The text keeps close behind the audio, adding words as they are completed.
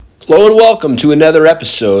Hello and welcome to another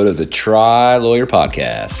episode of the Try Lawyer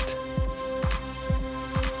Podcast.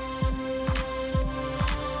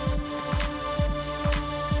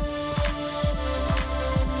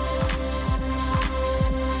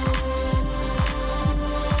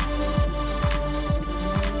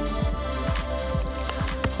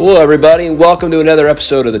 Hello everybody and welcome to another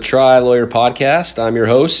episode of the Try Lawyer Podcast. I'm your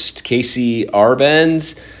host, Casey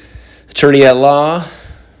Arbenz, attorney at law,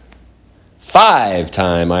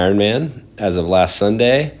 5-time Ironman as of last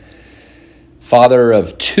Sunday, father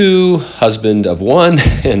of 2, husband of 1,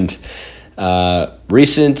 and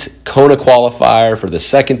recent Kona qualifier for the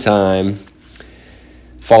second time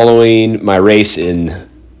following my race in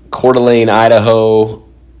Coeur d'Alene, Idaho,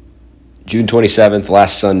 June 27th,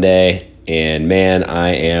 last Sunday. And man, I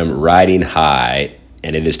am riding high,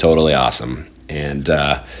 and it is totally awesome. And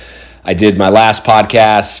I did my last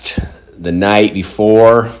podcast the night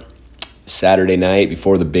before, Saturday night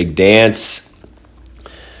before the big dance.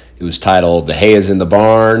 It was titled "The Hay Is in the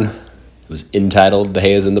Barn." It was entitled "The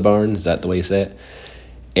Hay Is in the Barn." Is that the way you say it?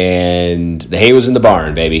 And the hay was in the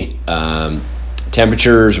barn, baby.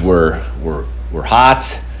 Temperatures were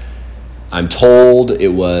hot. I'm told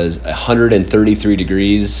it was 133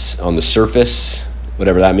 degrees on the surface,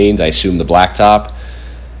 whatever that means. I assume the blacktop.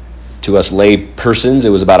 To us lay persons, it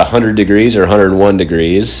was about 100 degrees or 101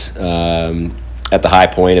 degrees at the high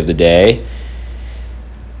point of the day.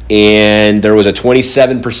 And there was a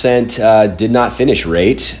 27% did not finish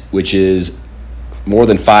rate, which is more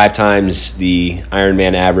than 5 times the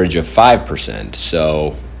Ironman average of 5%.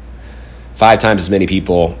 So 5 times as many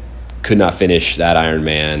people could not finish that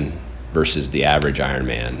Ironman versus the average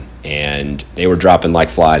Ironman, and they were dropping like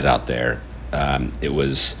flies out there. It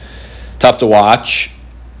was tough to watch,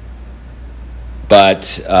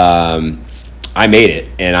 but I made it,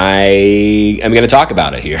 and I am going to talk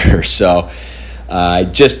about it here. So I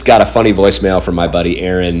just got a funny voicemail from my buddy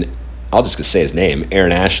Aaron. I'll just say his name,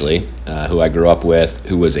 Aaron Ashley, who I grew up with,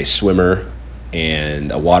 who was a swimmer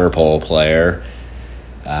and a water polo player,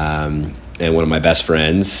 and one of my best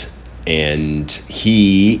friends. And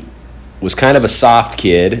he was kind of a soft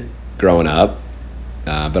kid growing up,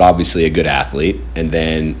 but obviously a good athlete, and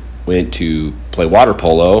then went to play water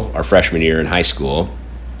polo our freshman year in high school,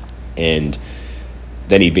 and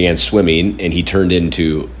then he began swimming, and he turned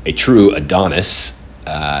into a true Adonis.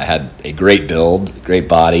 Had a great build, great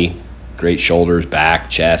body, great shoulders, back,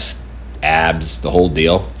 chest, abs, the whole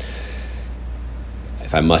deal.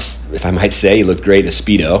 If I might say, he looked great in a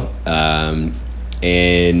Speedo, and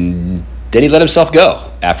then he let himself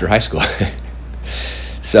go after high school.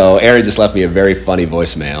 So Aaron just left me a very funny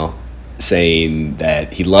voicemail saying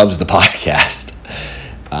that he loves the podcast,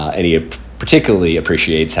 and he particularly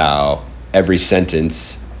appreciates how every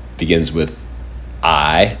sentence begins with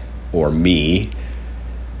I or me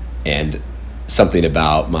and something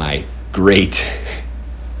about my great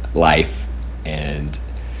life and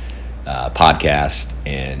podcast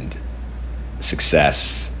and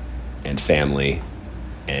success and family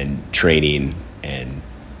and training and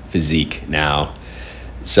physique now.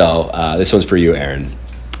 So this one's for you, Aaron.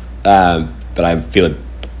 But I'm feeling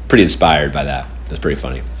pretty inspired by that. That's pretty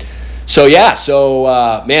funny. So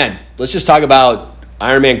man, let's just talk about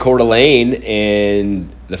Ironman Coeur d'Alene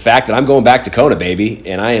and the fact that I'm going back to Kona, baby,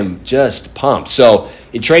 and I am just pumped. So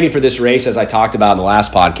in training for this race, as I talked about in the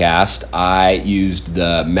last podcast, I used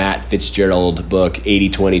the Matt Fitzgerald book,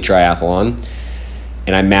 80-20 Triathlon,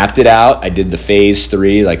 and I mapped it out. I did the phase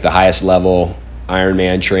 3, like the highest level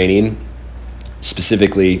Ironman training,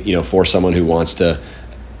 specifically, for someone who wants to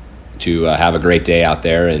have a great day out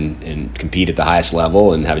there and compete at the highest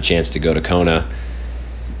level and have a chance to go to Kona.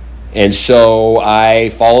 And so I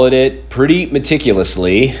followed it pretty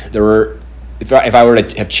meticulously. There were, if I were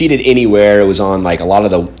to have cheated anywhere, it was on like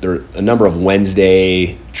a number of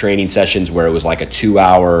Wednesday training sessions where it was like a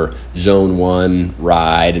 2-hour zone 1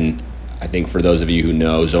 ride. And I think for those of you who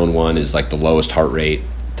know, zone 1 is like the lowest heart rate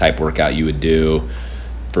type workout you would do.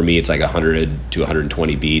 For me, it's like 100 to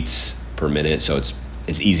 120 beats per minute. So it's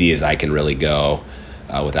as easy as I can really go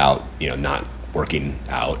without, not working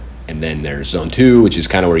out. And then there's zone 2, which is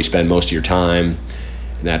kind of where you spend most of your time.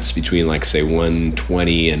 And that's between like, say,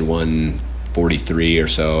 120 and 143 or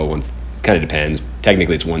so. It kind of depends.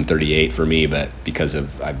 Technically, it's 138 for me, but because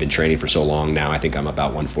I've been training for so long now, I think I'm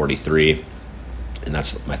about 143. And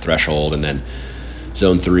that's my threshold. And then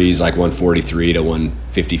zone 3 is like 143 to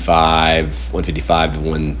 155, 155 to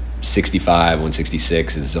 165,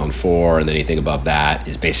 166 is zone 4, and then anything above that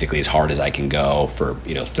is basically as hard as I can go for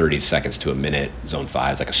 30 seconds to a minute. Zone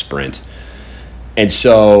 5 is like a sprint. And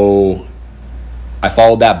so I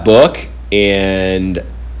followed that book, and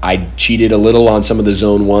I cheated a little on some of the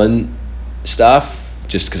zone 1 stuff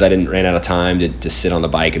just because I ran out of time to sit on the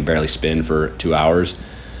bike and barely spin for 2 hours.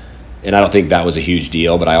 And I don't think that was a huge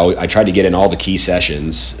deal, but I tried to get in all the key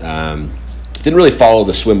sessions. Didn't really follow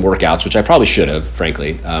the swim workouts, which I probably should have,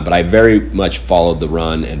 frankly, but I very much followed the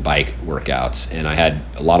run and bike workouts. And I had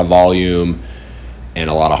a lot of volume and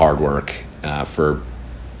a lot of hard work for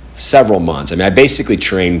several months. I mean, I basically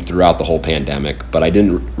trained throughout the whole pandemic, but I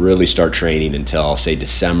didn't really start training until, say,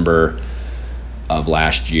 December of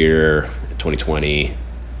last year, 2020,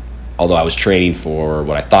 although I was training for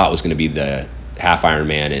what I thought was going to be the half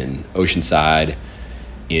Ironman in Oceanside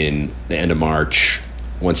in the end of March.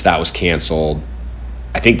 Once that was canceled,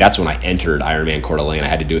 I think that's when I entered Ironman Coeur d'Alene. I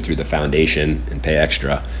had to do it through the foundation and pay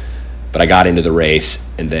extra, but I got into the race,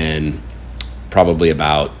 and then probably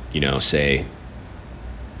about, say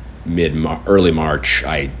early March,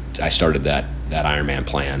 I started that Ironman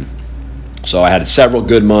plan. So I had several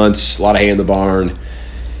good months, a lot of hay in the barn,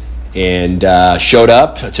 and showed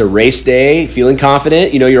up to race day feeling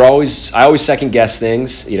confident. I always second guess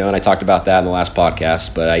things, and I talked about that in the last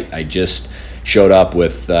podcast, but I just showed up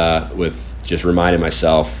with just reminding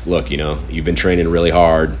myself, look, you've been training really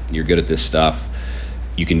hard, you're good at this stuff,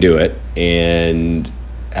 you can do it. And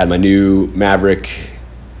had my new Maverick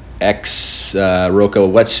X Roco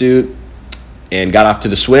wetsuit and got off to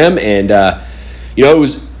the swim, and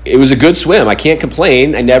it was a good swim. I can't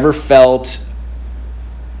complain. I never felt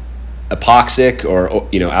hypoxic or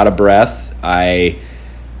out of breath. I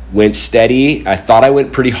went steady. I thought I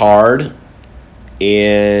went pretty hard,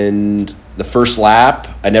 and the first lap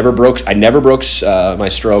I never broke my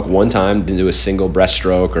stroke one time. Didn't do a single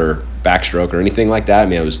breaststroke or backstroke or anything like that. I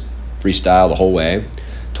mean, I was freestyle the whole way,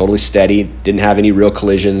 totally steady, didn't have any real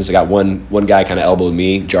collisions. I got one guy kind of elbowed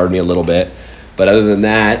me, jarred me a little bit, but other than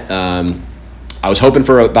that, I was hoping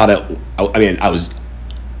for I was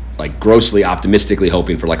like grossly optimistically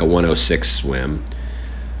hoping for like a 106 swim.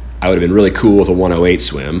 I would have been really cool with a 108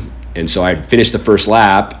 swim. And so I finished the first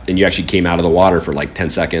lap, and you actually came out of the water for like 10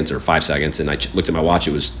 seconds or 5 seconds, and I looked at my watch,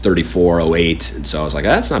 it was 34:08, and so I was like,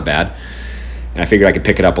 that's not bad. And I figured I could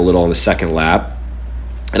pick it up a little on the second lap.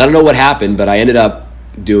 And I don't know what happened, but I ended up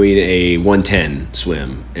doing a 110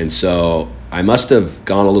 swim. And so I must have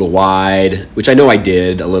gone a little wide, which I know I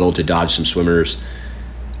did a little to dodge some swimmers.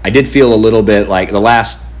 I did feel a little bit like the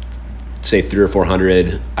last, say, 300 or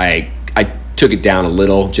 400, I took it down a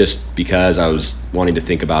little just because I was wanting to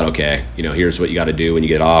think about, okay, here's what you got to do when you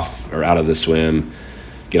get off or out of the swim,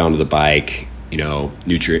 get onto the bike,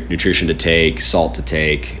 nutrition to take, salt to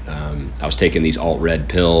take. I was taking these alt red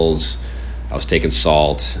pills. I was taking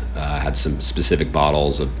salt. I had some specific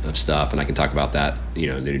bottles of stuff, and I can talk about that,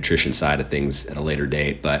 the nutrition side of things at a later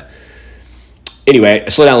date. But anyway, I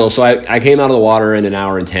slowed down a little. So I came out of the water in an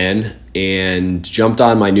hour and 10 and jumped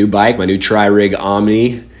on my new bike, my new Tri-Rig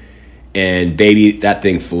Omni, and baby, that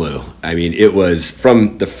thing flew. I mean, it was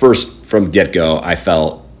from get-go, I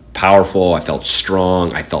felt powerful, I felt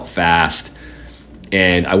strong, I felt fast,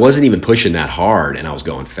 and I wasn't even pushing that hard, and I was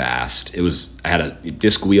going fast. I had a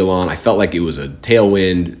disc wheel on. I felt like it was a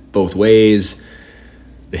tailwind both ways.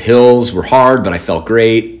 The hills were hard, but I felt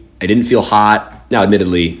great. I didn't feel hot. Now,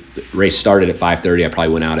 admittedly, the race started at 5:30. I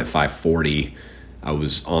probably went out at 5:40. I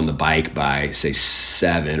was on the bike by, say,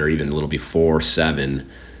 7 or even a little before 7.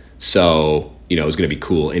 So, it was going to be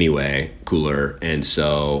cooler. And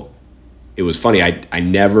so it was funny. I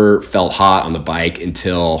never felt hot on the bike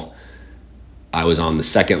until I was on the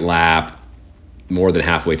second lap, more than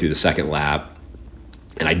halfway through the second lap.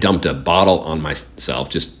 And I dumped a bottle on myself,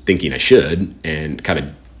 just thinking I should, and kind of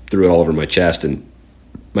threw it all over my chest and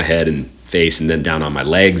my head and face, and then down on my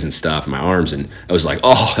legs and stuff, and my arms. And I was like,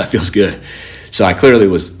 oh, that feels good. So I clearly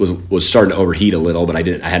was starting to overheat a little, but I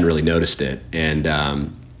hadn't really noticed it. And,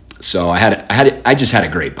 so I just had a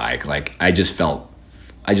great bike. Like I just felt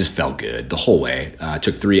good the whole way. I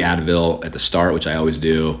took 3 Advil at the start, which I always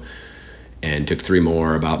do, and took 3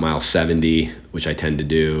 more about mile 70, which I tend to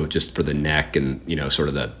do just for the neck and, sort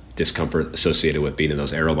of the discomfort associated with being in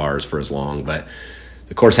those aero bars for as long. But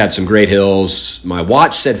the course had some great hills. My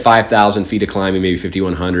watch said 5,000 feet of climbing, maybe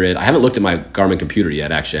 5,100. I haven't looked at my Garmin computer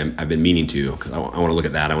yet, actually. I've been meaning to, because I want to look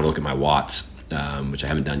at that. I want to look at my watts, which I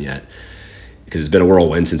haven't done yet, because it's been a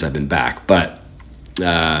whirlwind since I've been back. But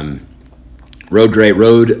rode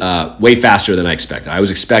way faster than I expected. I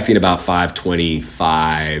was expecting about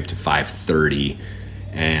 5:25 to 5:30,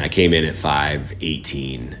 and I came in at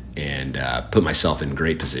 5:18 and put myself in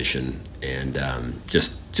great position, and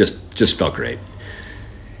just felt great.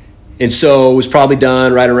 And so it was probably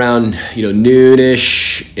done right around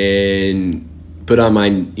noonish, and put on my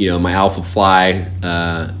my Alpha Fly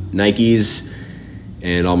Nikes.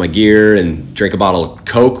 and all my gear, and drank a bottle of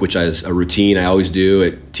Coke, which is a routine I always do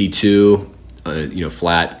at T2,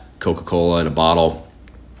 flat Coca-Cola in a bottle,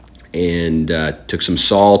 and took some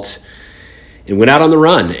salt and went out on the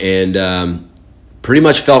run, and pretty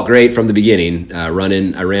much felt great from the beginning. I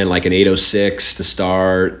ran like an 8:06 to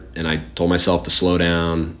start, and I told myself to slow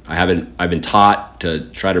down. I've been taught to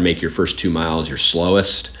try to make your first 2 miles your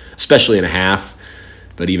slowest, especially in a half,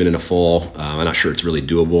 but even in a full, I'm not sure it's really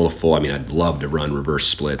doable in a full. I mean, I'd love to run reverse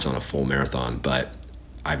splits on a full marathon, but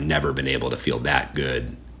I've never been able to feel that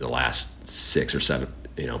good the last 6 or 7,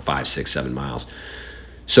 5, 6, 7 miles.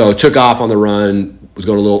 So took off on the run, was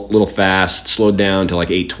going a little fast, slowed down to like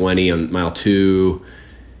 8:20 on mile 2,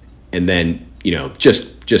 and then,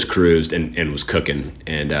 just cruised and was cooking.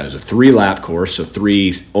 And it was a 3-lap course, so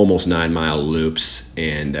 3 almost 9-mile loops,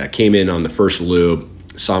 and came in on the first loop,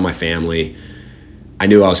 saw my family. I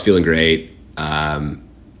knew I was feeling great.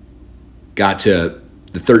 Got to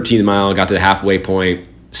the 13th mile, got to the halfway point,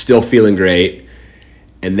 still feeling great.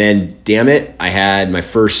 And then, damn it, I had my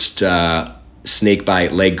first snake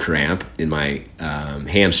bite leg cramp in my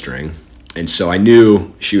hamstring. And so I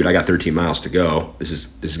knew, I got 13 miles to go. This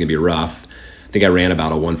is going to be rough. I think I ran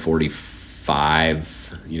about a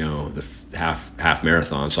 1:45, the half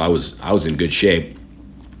marathon. So I was in good shape.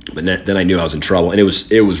 But then I knew I was in trouble, and it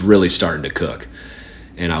was really starting to cook.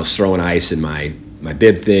 And I was throwing ice in my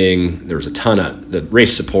bib thing. There was a ton of the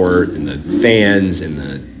race support, and the fans and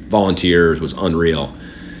the volunteers was unreal.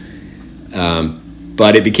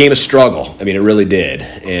 But it became a struggle. I mean, it really did.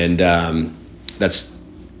 And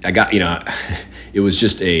it was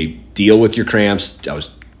just a deal with your cramps. I was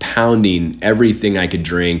pounding everything I could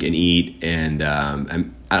drink and eat, and I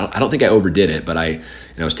don't think I overdid it, but I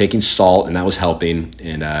was taking salt, and that was helping.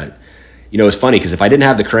 And it was funny because if I didn't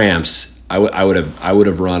have the cramps, I would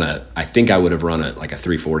have run like a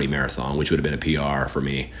 3:40 marathon, which would have been a PR for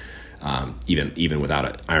me, even without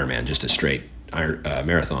an Ironman, just a straight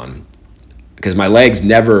marathon. Because my legs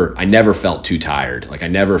I never felt too tired. Like I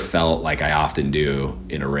never felt like I often do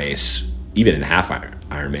in a race, even in a half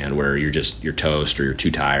Ironman, where you're toast, or you're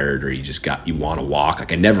too tired, or you want to walk.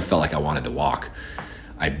 Like I never felt like I wanted to walk.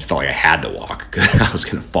 I felt like I had to walk because I was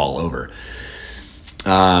going to fall over.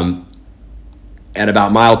 At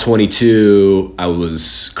about mile 22, I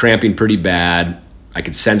was cramping pretty bad. I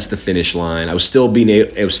could sense the finish line. I was still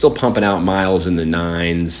pumping out miles in the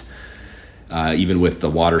 9s. Even with the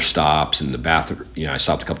water stops and the bathroom, I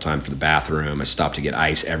stopped a couple times for the bathroom. I stopped to get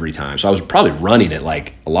ice every time. So I was probably running at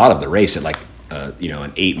like a lot of the race at like, an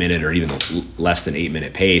 8-minute or even less than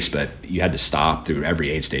 8-minute pace, but you had to stop through every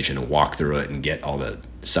aid station and walk through it and get all the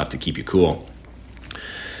stuff to keep you cool.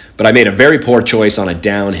 But I made a very poor choice on a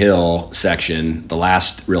downhill section, the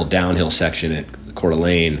last real downhill section at Coeur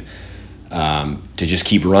d'Alene, to just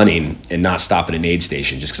keep running and not stop at an aid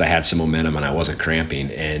station just because I had some momentum and I wasn't cramping.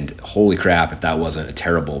 And holy crap, if that wasn't a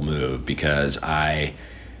terrible move, because I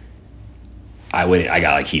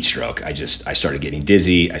got like heat stroke. I started getting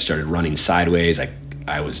dizzy. I started running sideways.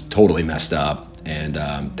 I was totally messed up, and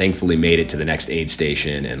thankfully made it to the next aid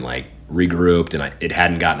station and like regrouped, and it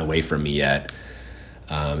hadn't gotten away from me yet.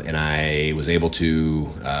 And I was able to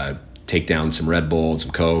take down some Red Bull and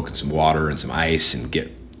some Coke and some water and some ice and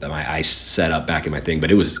get my ice set up back in my thing, but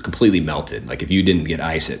it was completely melted. Like if you didn't get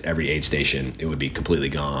ice at every aid station, it would be completely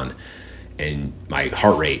gone. And my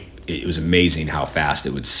heart rate, it was amazing how fast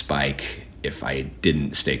it would spike if I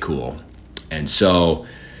didn't stay cool. And so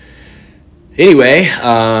anyway,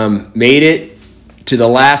 made it to the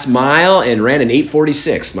last mile and ran an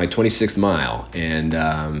 8:46, my 26th mile. And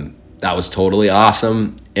that was totally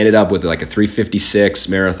awesome. Ended up with like a 3:56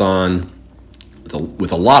 marathon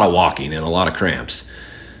with a lot of walking and a lot of cramps.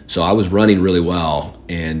 So I was running really well,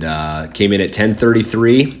 and came in at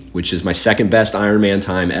 10:33, which is my second best Ironman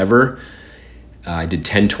time ever. I did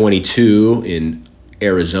 10:22 in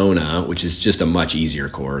Arizona, which is just a much easier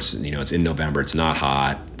course. It's in November. It's not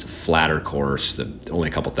hot. It's a flatter course. Only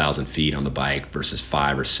a couple thousand feet on the bike versus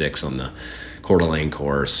 5 or 6 on the Coeur d'Alene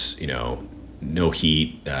course. No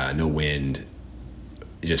heat, no wind.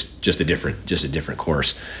 Just a different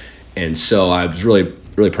course. And so I was really,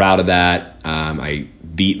 really proud of that. I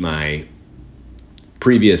beat my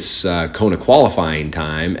previous Kona qualifying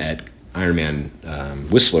time at Ironman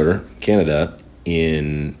Whistler, Canada,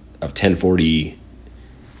 of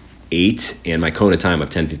 10:48, and my Kona time of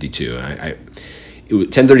 10:52. It was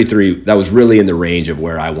 10:33. That was really in the range of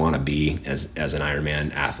where I want to be as an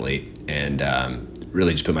Ironman athlete, and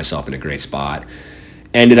really just put myself in a great spot.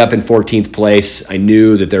 Ended up in 14th place. I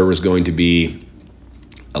knew that there was going to be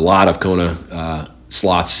a lot of Kona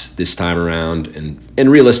slots this time around, and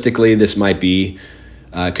realistically, this might be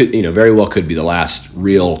Could, very well could be the last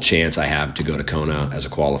real chance I have to go to Kona as a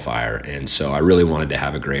qualifier. And so I really wanted to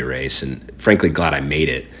have a great race, and frankly glad I made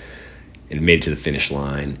it and made it to the finish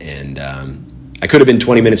line. And I could have been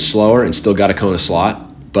 20 minutes slower and still got a Kona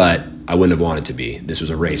slot, but I wouldn't have wanted to be. This was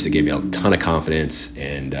a race that gave me a ton of confidence,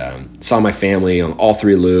 and saw my family on all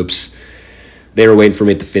 3 loops. They were waiting for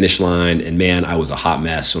me at the finish line, and man, I was a hot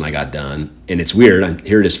mess when I got done. And it's weird.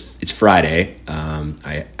 It's Friday.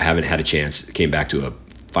 I haven't had a chance. I came back to a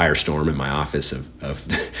firestorm in my office of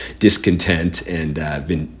discontent, and I've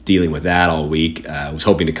been dealing with that all week. I was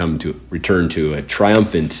hoping to return to a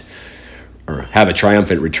triumphant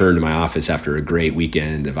return to my office after a great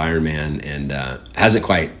weekend of Ironman, and hasn't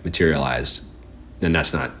quite materialized. And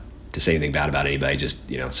that's not to say anything bad about anybody. Just,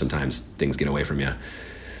 sometimes things get away from you,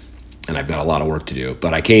 and I've got a lot of work to do.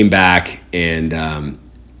 But I came back, and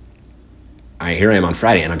here I am on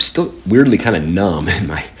Friday, and I'm still weirdly kind of numb in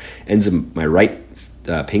my ends of my right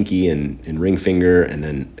pinky and ring finger, and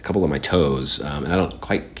then a couple of my toes. And I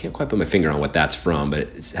can't quite put my finger on what that's from, but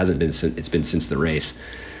it's been since the race.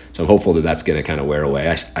 So I'm hopeful that that's going to kind of wear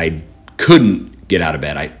away. I couldn't get out of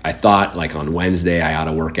bed. I thought like on Wednesday I ought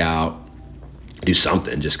to work out, do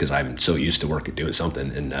something, just because I'm so used to doing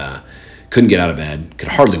something, and couldn't get out of bed. Could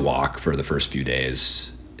hardly walk for the first few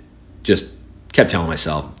days. Just kept telling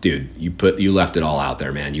myself, dude, you left it all out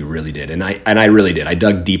there, man. You really did. And I really did. I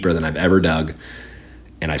dug deeper than I've ever dug.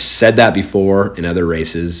 And I've said that before in other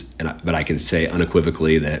races, but I can say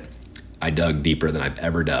unequivocally that I dug deeper than I've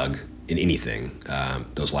ever dug in anything,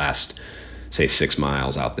 those last, say, 6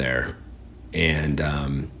 miles out there. And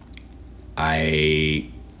I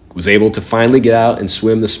was able to finally get out and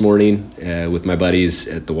swim this morning with my buddies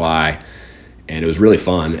at the Y. And it was really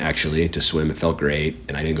fun, actually, to swim. It felt great.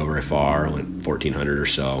 And I didn't go very far. I went 1,400 or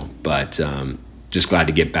so. But just glad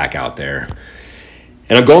to get back out there.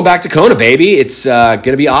 And I'm going back to Kona, baby. It's going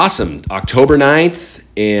to be awesome. October 9th,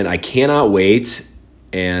 and I cannot wait.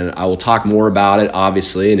 And I will talk more about it,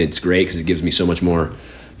 obviously, and it's great because it gives me so much more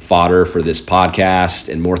fodder for this podcast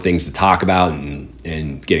and more things to talk about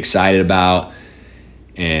and get excited about.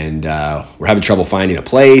 And we're having trouble finding a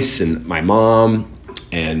place, and my mom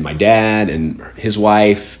and my dad and his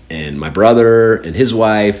wife and my brother and his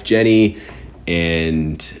wife, Jenny,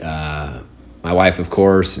 and my wife, of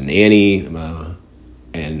course, and Annie,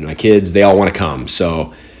 and my kids, they all want to come.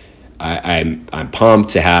 So I'm pumped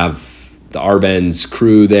to have the Arbenz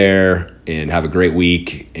crew there and have a great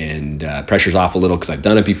week, and pressure's off a little because I've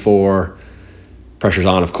done it before. Pressure's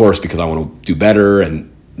on, of course, because I want to do better,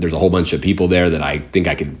 and there's a whole bunch of people there that I think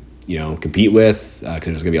I could, compete with, because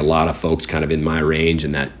there's going to be a lot of folks kind of in my range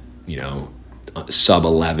and that, sub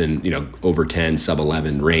 11, over 10, sub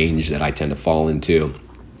 11 range that I tend to fall into,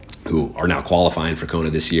 who are now qualifying for Kona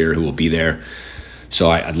this year, who will be there. So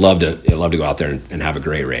I'd love to go out there and have a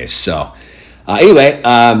great race. So anyway,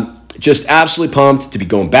 just absolutely pumped to be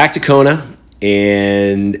going back to Kona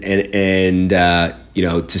and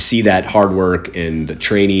to see that hard work and the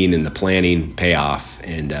training and the planning pay off,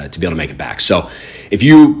 and to be able to make it back. So if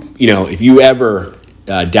you ever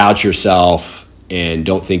doubt yourself and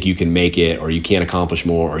don't think you can make it, or you can't accomplish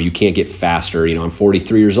more, or you can't get faster, I'm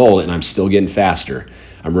 43 years old and I'm still getting faster.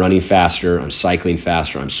 I'm running faster. I'm cycling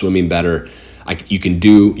faster. I'm swimming better. You can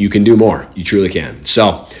do more. You truly can.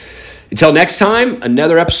 So until next time,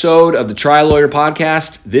 another episode of the Tri Lawyer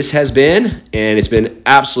Podcast. This has been, and it's been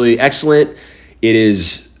absolutely excellent. It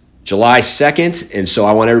is July 2nd, and so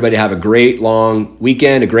I want everybody to have a great long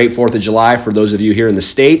weekend, a great 4th of July for those of you here in the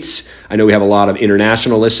States. I know we have a lot of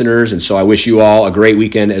international listeners, and so I wish you all a great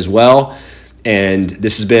weekend as well. And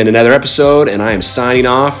this has been another episode, and I am signing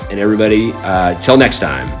off, and everybody, till next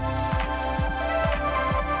time.